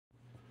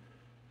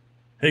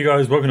Hey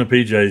guys, welcome to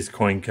PJ's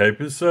Coin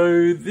Capers.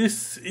 So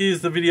this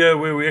is the video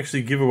where we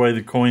actually give away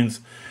the coins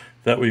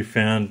that we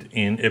found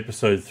in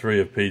episode 3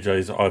 of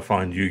PJ's I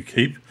Find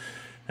uKeep.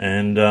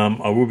 And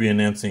I will be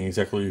announcing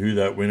exactly who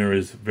that winner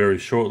is very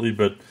shortly.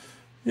 But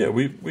yeah,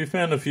 we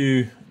found a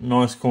few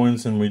nice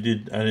coins and we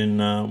did add in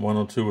one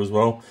or two as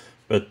well.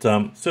 But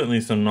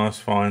certainly some nice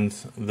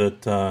finds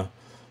that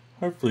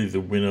hopefully the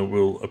winner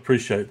will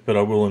appreciate. But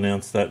I will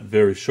announce that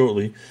very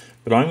shortly.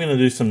 But I'm going to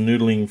do some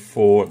noodling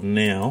for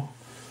now.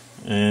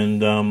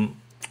 And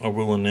I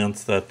will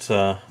announce that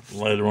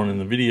later on in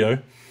the video.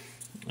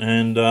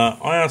 And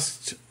I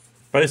asked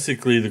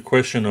basically the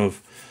question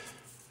of,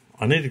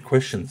 I needed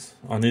questions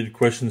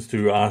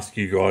to ask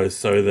you guys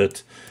so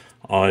that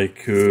I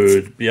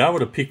could be able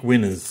to pick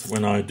winners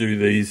when I do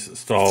these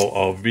style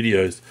of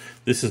videos.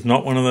 This is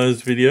not one of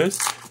those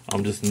videos.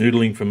 I'm just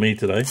noodling for me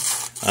today.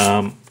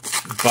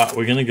 But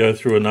we're going to go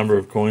through a number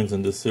of coins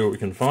and just see what we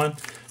can find.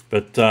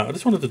 But I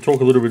just wanted to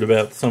talk a little bit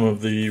about some of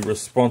the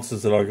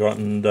responses that I got,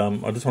 and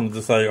I just wanted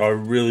to say I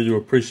really do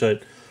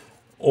appreciate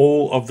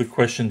all of the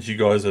questions you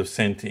guys have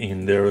sent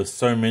in. There are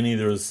so many.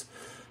 It was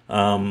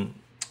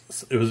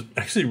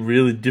actually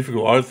really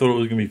difficult. I thought it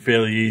was going to be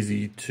fairly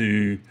easy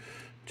to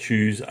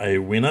choose a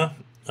winner,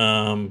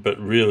 but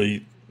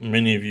really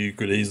many of you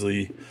could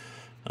easily,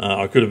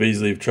 I could have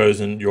easily have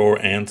chosen your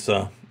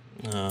answer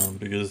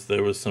because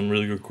there were some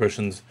really good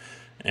questions,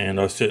 and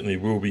I certainly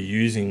will be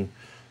using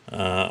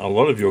a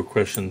lot of your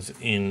questions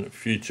in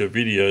future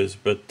videos,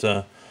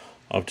 but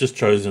I've just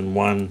chosen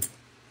one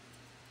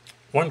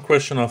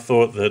question I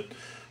thought that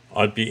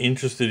I'd be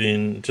interested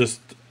in just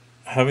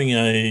having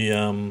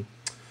a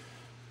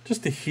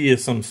just to hear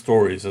some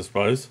stories, I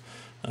suppose,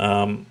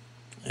 and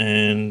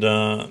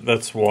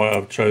that's why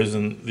I've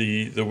chosen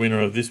the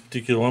winner of this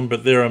particular one.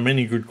 But there are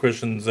many good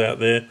questions out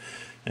there,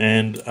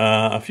 and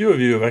a few of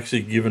you have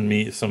actually given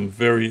me some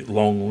very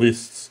long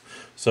lists,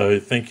 so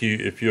thank you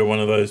if you're one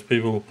of those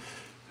people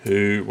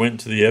who went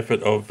to the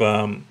effort of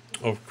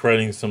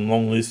creating some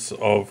long lists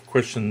of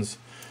questions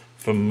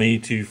for me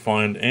to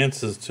find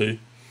answers to.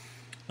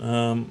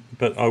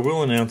 But I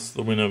will announce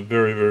the winner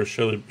very, very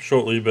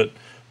shortly. But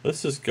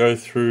let's just go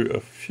through a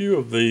few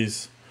of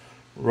these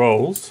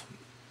rolls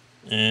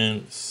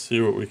and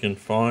see what we can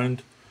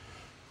find.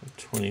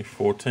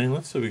 2014.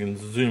 Let's see if we can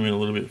zoom in a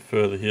little bit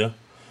further here.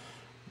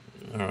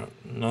 All right,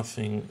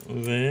 nothing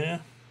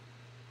there.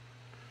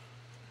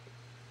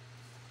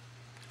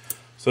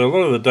 So a lot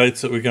of the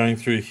dates that we're going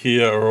through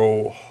here are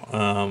all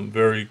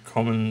very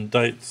common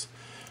dates,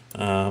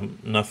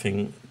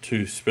 nothing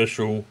too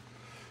special,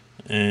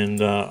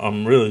 and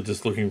I'm really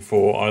just looking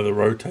for either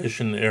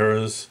rotation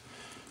errors,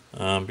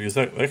 because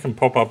that can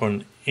pop up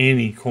on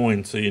any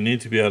coin, so you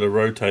need to be able to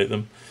rotate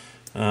them.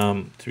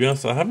 To be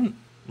honest, I haven't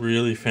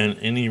really found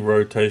any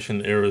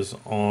rotation errors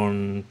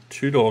on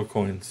 $2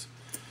 coins.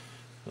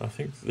 I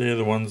think they're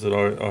the ones that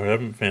I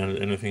haven't found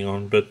anything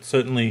on, but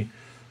certainly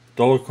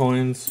dollar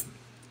coins,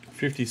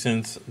 50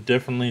 cents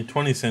definitely,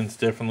 20 cents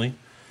definitely,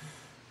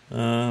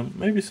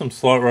 maybe some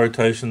slight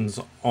rotations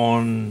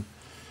on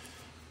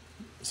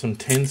some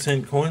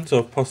 10-cent coins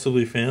I've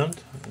possibly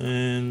found,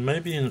 and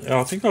maybe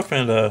I think I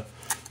found a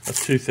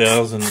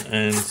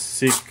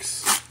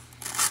 2006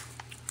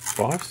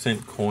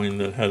 5-cent coin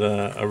that had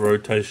a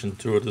rotation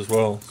to it as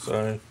well.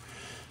 So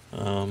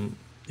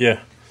yeah,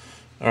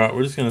 alright,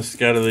 we're just going to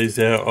scatter these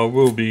out. I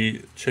will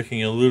be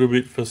checking a little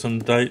bit for some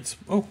dates.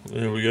 Oh,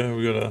 there we go,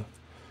 we got a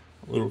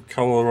little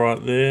colour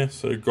right there.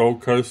 So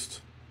Gold Coast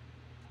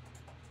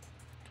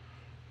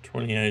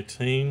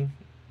 2018.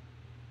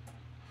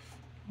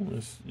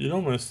 You'd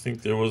almost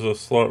think there was a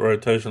slight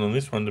rotation on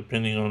this one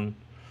depending on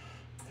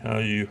how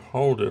you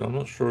hold it. I'm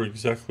not sure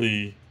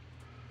exactly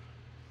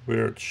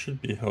where it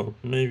should be held.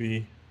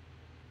 Maybe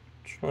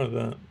try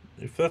that.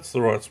 If that's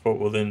the right spot,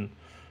 well then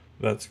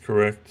that's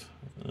correct.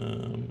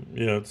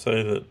 Yeah, I'd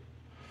say that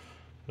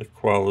the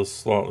quail is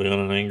slightly on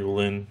an angle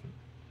then.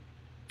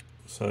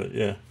 So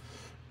yeah,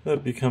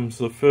 that becomes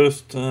the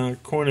first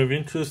coin of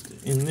interest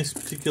in this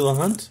particular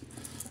hunt.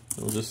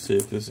 We'll just see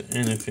if there's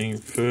anything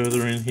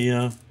further in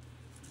here.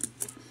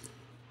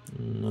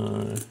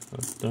 No, I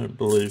don't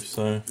believe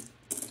so.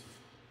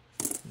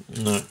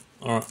 No.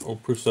 Alright, we'll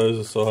push those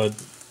aside.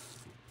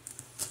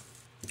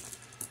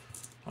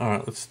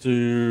 Alright, let's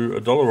do a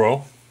dollar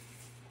roll.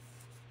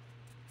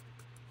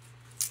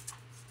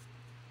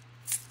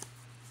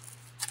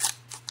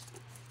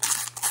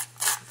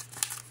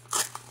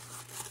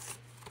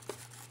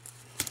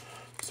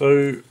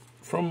 So,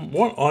 from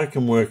what I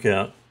can work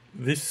out,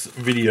 this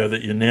video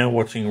that you're now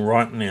watching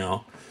right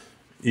now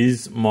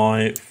is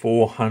my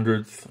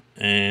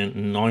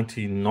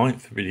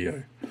 499th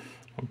video.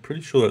 I'm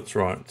pretty sure that's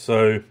right.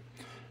 So,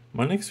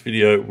 my next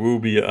video will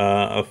be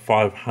a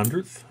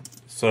 500th.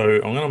 So,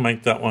 I'm going to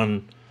make that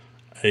one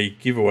a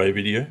giveaway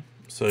video.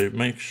 So,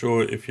 make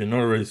sure if you're not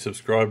already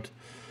subscribed,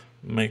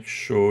 make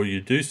sure you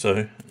do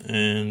so.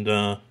 And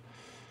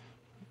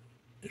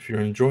if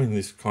you're enjoying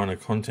this kind of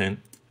content,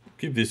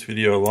 give this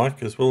video a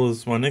like, as well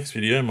as my next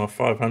video, my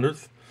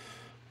 500th,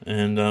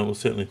 and we'll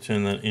certainly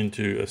turn that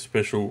into a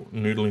special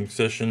noodling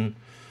session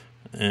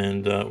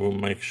and we'll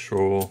make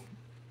sure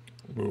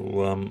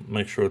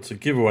it's a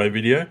giveaway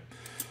video.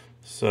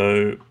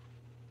 So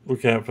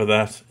look out for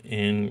that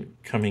in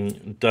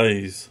coming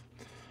days.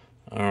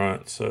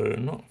 Alright, so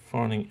not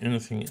finding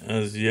anything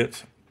as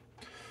yet.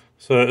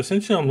 So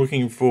essentially I'm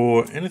looking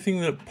for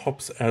anything that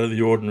pops out of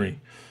the ordinary.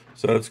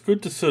 So it's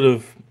good to sort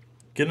of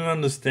get an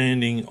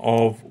understanding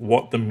of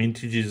what the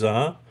mintages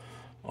are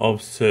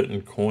of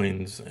certain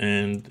coins,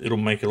 and it'll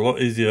make it a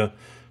lot easier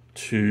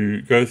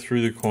to go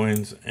through the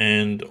coins,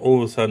 and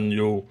all of a sudden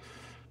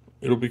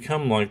it'll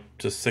become like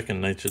just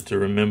second nature to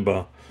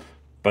remember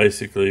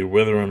basically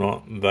whether or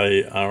not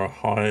they are a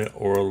high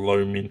or a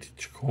low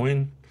mintage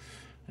coin.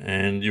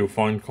 And you'll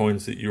find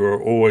coins that you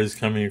are always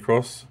coming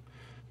across,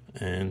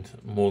 and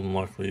more than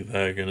likely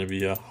they're going to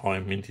be a high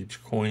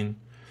mintage coin.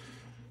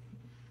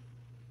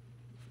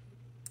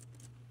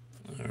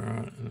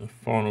 Alright, and the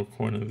final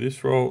coin of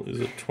this roll is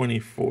a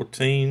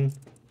 2014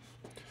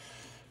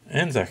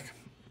 Anzac.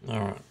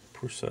 Alright,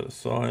 push that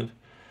aside.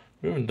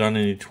 We haven't done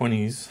any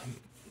 20s.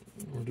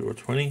 We'll do a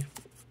 20.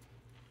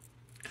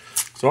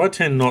 So I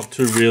tend not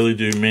to really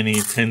do many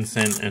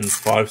 10-cent and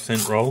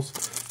 5-cent rolls.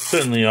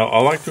 Certainly I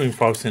like doing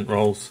 5-cent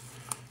rolls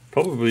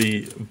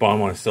probably by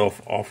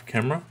myself off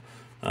camera.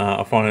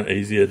 I find it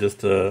easier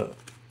just to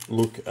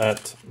look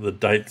at the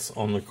dates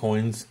on the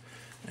coins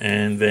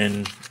and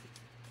then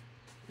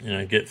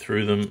get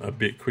through them a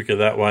bit quicker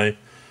that way.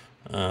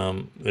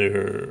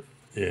 They're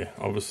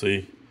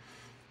obviously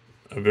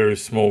a very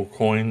small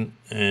coin,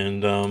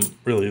 and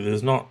really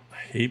there's not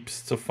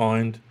heaps to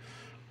find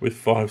with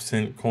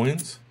 5-cent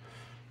coins.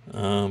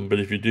 But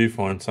if you do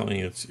find something,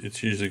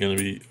 it's usually going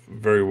to be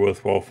very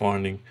worthwhile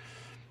finding.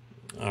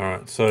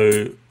 Alright,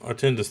 so I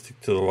tend to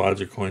stick to the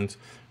larger coins.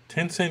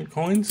 10-cent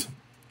coins,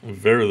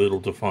 very little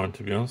to find,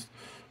 to be honest.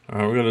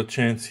 Alright, we've got a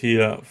chance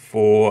here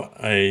for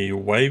a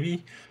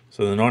wavy.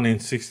 So the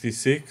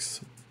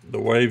 1966, the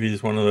wavy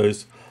is one of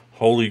those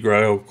holy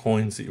grail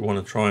coins that you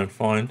want to try and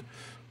find.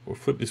 We'll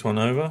flip this one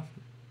over.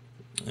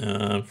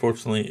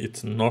 Unfortunately,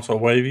 it's not a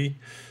wavy.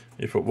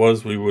 If it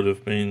was, we would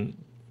have been,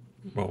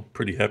 well,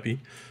 pretty happy.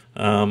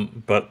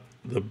 But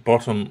the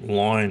bottom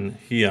line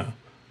here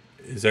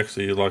is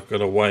actually like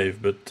got a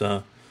wave,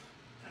 but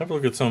have a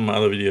look at some of my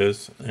other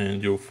videos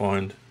and you'll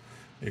find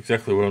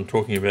exactly what I'm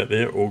talking about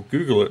there, or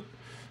Google it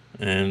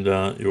and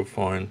you'll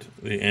find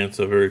the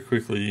answer very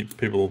quickly.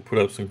 People will put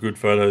up some good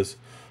photos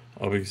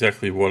of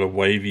exactly what a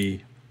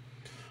wavy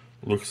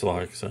looks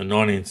like. So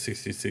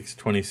 1966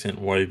 20-cent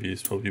wavy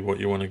is probably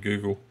what you want to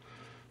Google,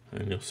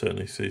 and you'll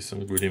certainly see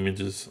some good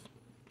images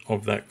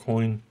of that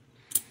coin.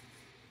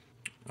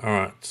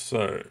 Alright,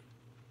 so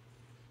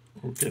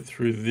we'll get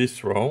through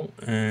this roll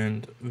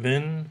and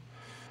then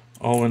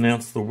I'll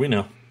announce the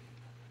winner,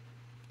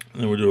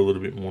 and then we'll do a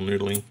little bit more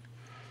noodling.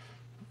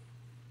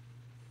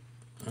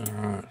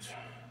 Alright,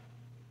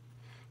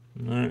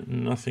 no,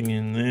 nothing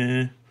in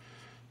there.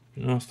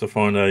 Nice to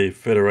find a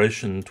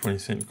Federation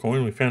 20-cent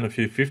coin. We found a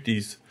few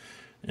 50s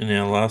in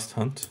our last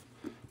hunt,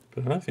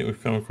 but I don't think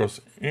we've come across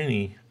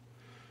any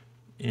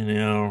in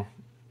our...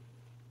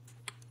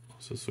 I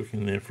was just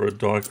looking there for a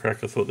die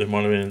crack. I thought there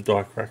might have been a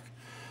die crack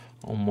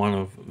on one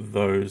of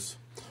those.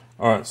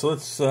 Alright, so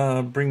let's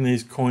bring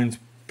these coins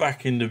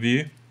back into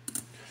view.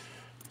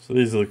 So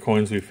these are the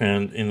coins we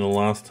found in the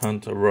last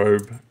hunt: a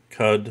robe,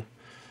 cud,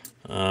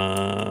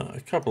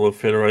 a couple of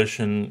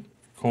Federation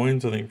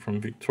coins, I think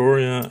from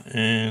Victoria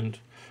and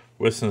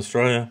Western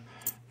Australia,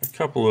 a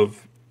couple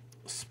of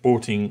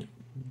sporting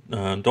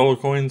dollar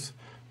coins,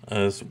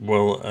 as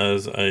well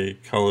as a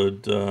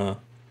coloured $2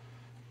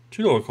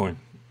 coin.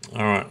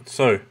 Alright,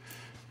 so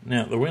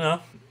now the winner,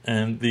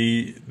 and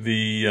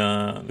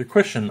the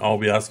question I'll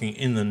be asking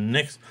in the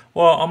next,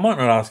 well, I might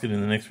not ask it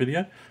in the next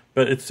video,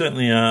 but it's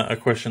certainly a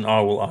question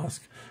I will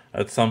ask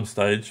at some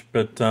stage,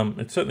 but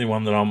it's certainly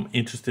one that I'm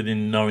interested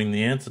in knowing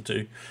the answer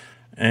to.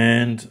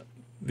 And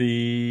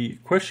the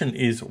question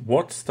is,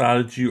 what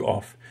started you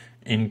off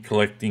in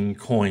collecting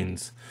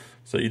coins?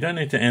 So you don't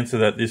need to answer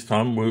that this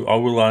time. I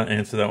will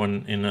answer that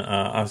one in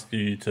ask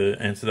you to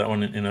answer that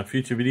one in a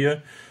future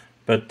video.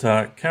 But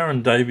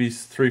Karen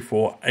Davies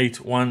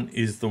 3481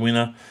 is the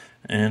winner,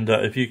 and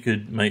if you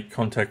could make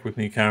contact with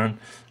me, Karen,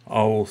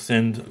 I will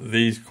send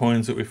these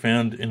coins that we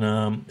found in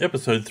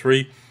episode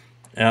 3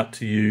 out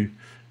to you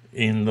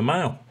in the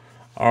mail.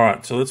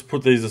 Alright, so let's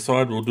put these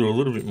aside. We'll do a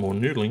little bit more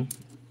noodling.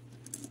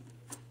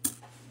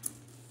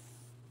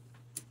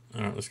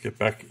 Alright, let's get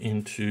back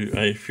into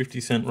a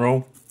 50-cent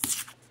roll.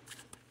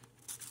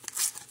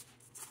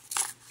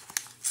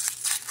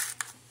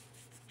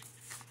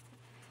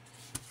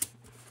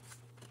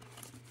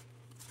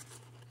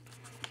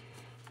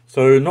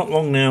 So not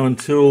long now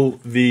until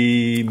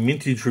the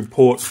mintage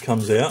report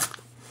comes out,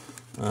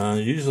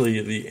 usually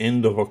at the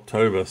end of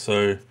October,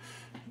 so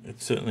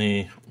it's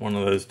certainly one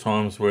of those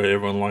times where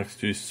everyone likes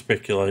to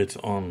speculate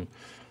on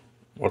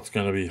what's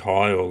going to be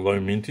high or low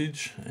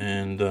mintage,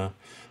 and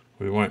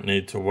we won't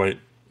need to wait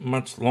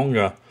much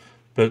longer.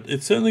 But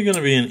it's certainly going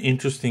to be an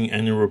interesting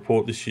annual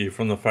report this year,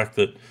 from the fact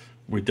that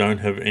we don't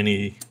have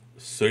any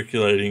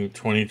circulating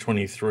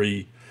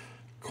 2023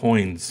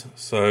 coins.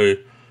 So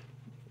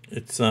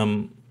it's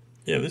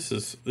yeah,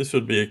 this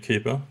would be a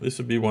keeper. This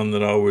would be one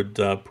that I would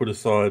put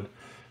aside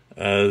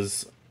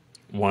as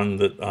one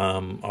that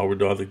I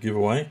would either give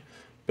away.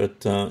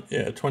 But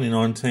yeah,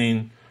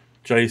 2019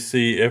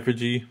 JC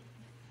effigy.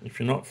 If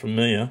you're not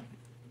familiar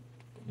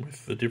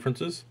with the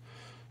differences,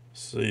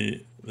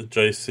 see the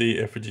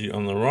JC effigy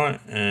on the right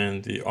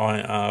and the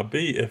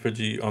IRB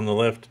effigy on the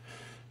left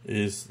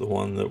is the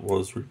one that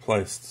was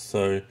replaced.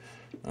 So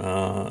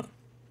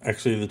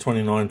actually the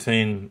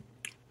 2019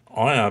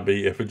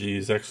 IRB effigy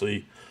is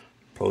actually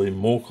probably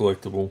more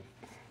collectible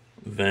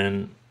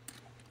than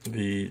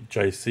the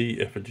JC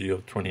effigy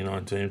of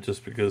 2019,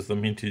 just because the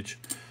mintage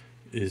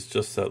is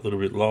just that little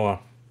bit lower.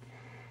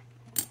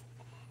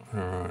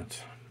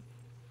 Alright.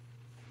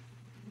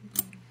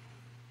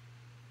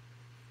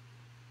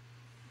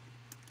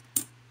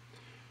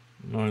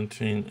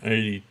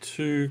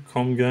 $1982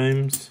 Com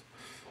Games.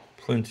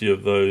 Plenty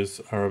of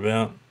those are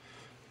about.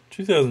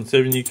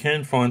 2007, you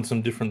can find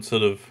some different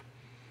sort of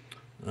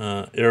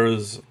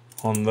errors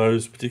on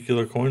those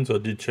particular coins. I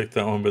did check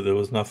that one, but there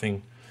was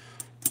nothing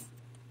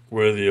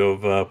worthy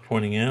of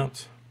pointing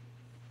out.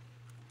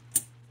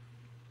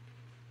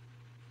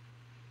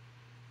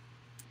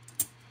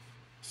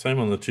 Same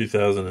on the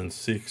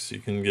 2006, you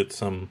can get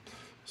some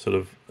sort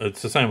of,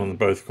 it's the same on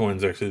both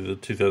coins actually, the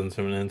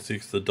 2007 and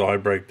 6, the die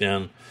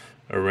breakdown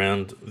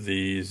around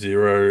the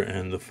 0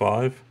 and the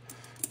 5.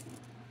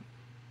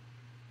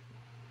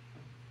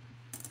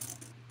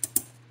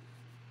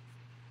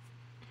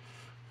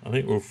 I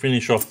think we'll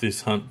finish off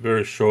this hunt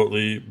very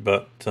shortly,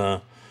 but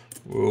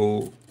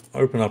we'll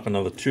open up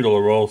another $2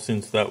 roll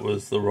since that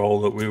was the roll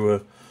that we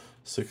were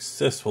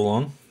successful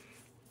on.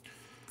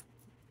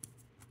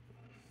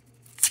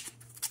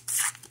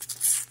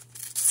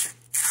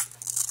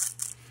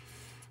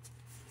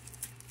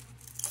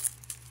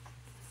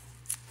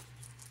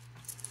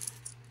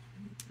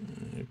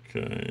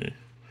 Okay,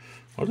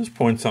 I'll just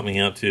point something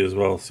out to you as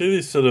well. See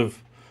this sort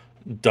of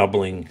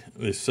doubling,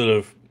 this sort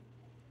of,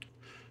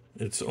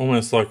 it's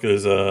almost like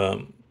there's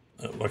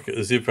like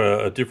as if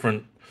a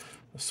different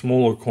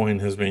smaller coin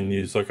has been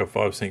used, like a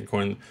 5-cent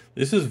coin.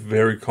 This is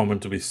very common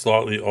to be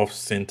slightly off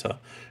center,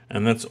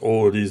 and that's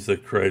all it is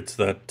that creates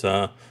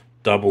that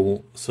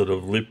double sort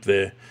of lip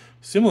there,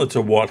 similar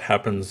to what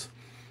happens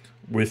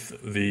with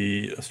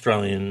the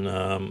Australian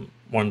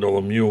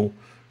 $1 mule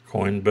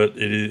coin, but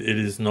it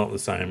is not the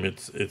same.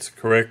 It's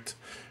correct,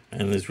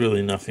 and there's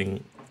really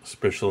nothing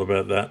special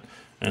about that.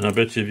 And I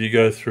bet you if you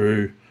go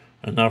through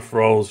enough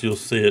rolls, you'll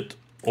see it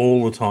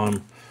all the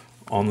time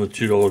on the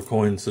 $2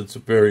 coins. It's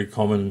very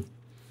common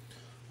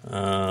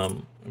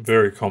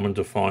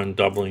to find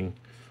doubling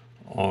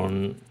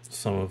on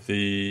some of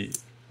the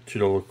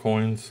 $2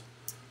 coins.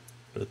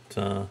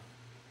 But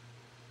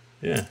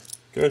yeah,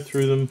 go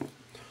through them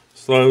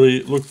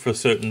slowly, look for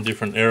certain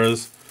different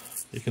errors.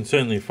 You can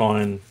certainly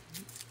find,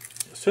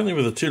 certainly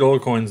with the $2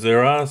 coins,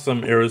 there are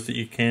some errors that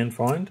you can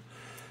find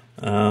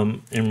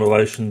in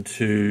relation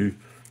to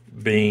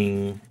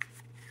being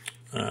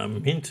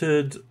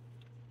minted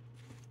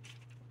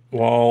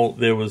while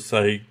there was,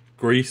 say,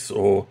 grease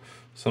or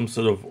some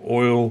sort of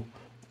oil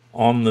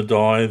on the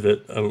die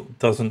that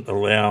doesn't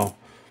allow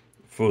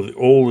for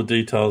all the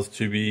details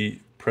to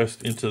be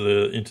pressed into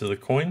the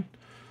coin.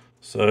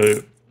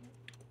 So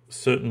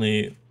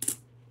certainly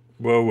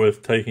well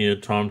worth taking your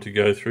time to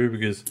go through,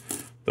 because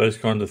those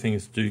kind of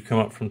things do come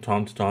up from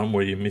time to time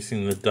where you're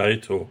missing the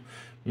date or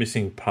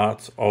missing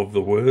parts of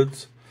the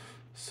words.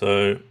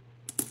 So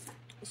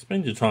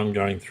spend your time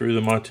going through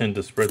them. I tend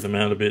to spread them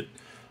out a bit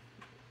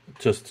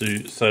just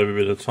to save a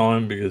bit of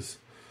time, because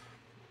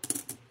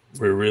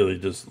we're really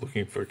just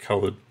looking for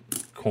coloured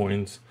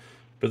coins.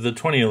 But the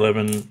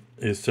 2011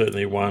 is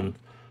certainly one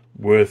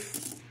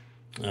worth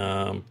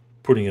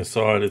putting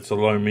aside. It's a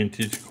low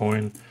mintage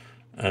coin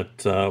at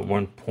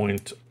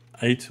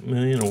 1.8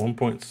 million or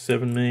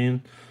 1.7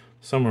 million,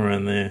 somewhere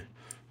around there.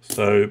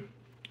 So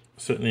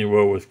certainly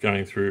well worth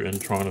going through and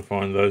trying to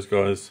find those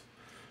guys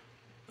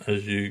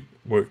as you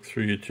work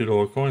through your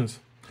 $2 coins.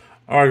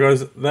 Alright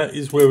guys, that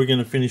is where we're going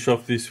to finish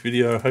off this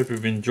video. I hope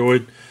you've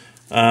enjoyed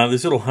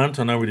this little hunt.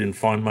 I know we didn't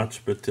find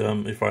much, but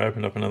if I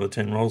opened up another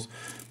 10 rolls,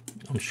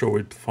 I'm sure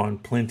we'd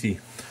find plenty.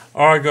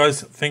 Alright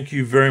guys, thank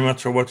you very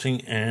much for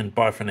watching, and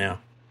bye for now.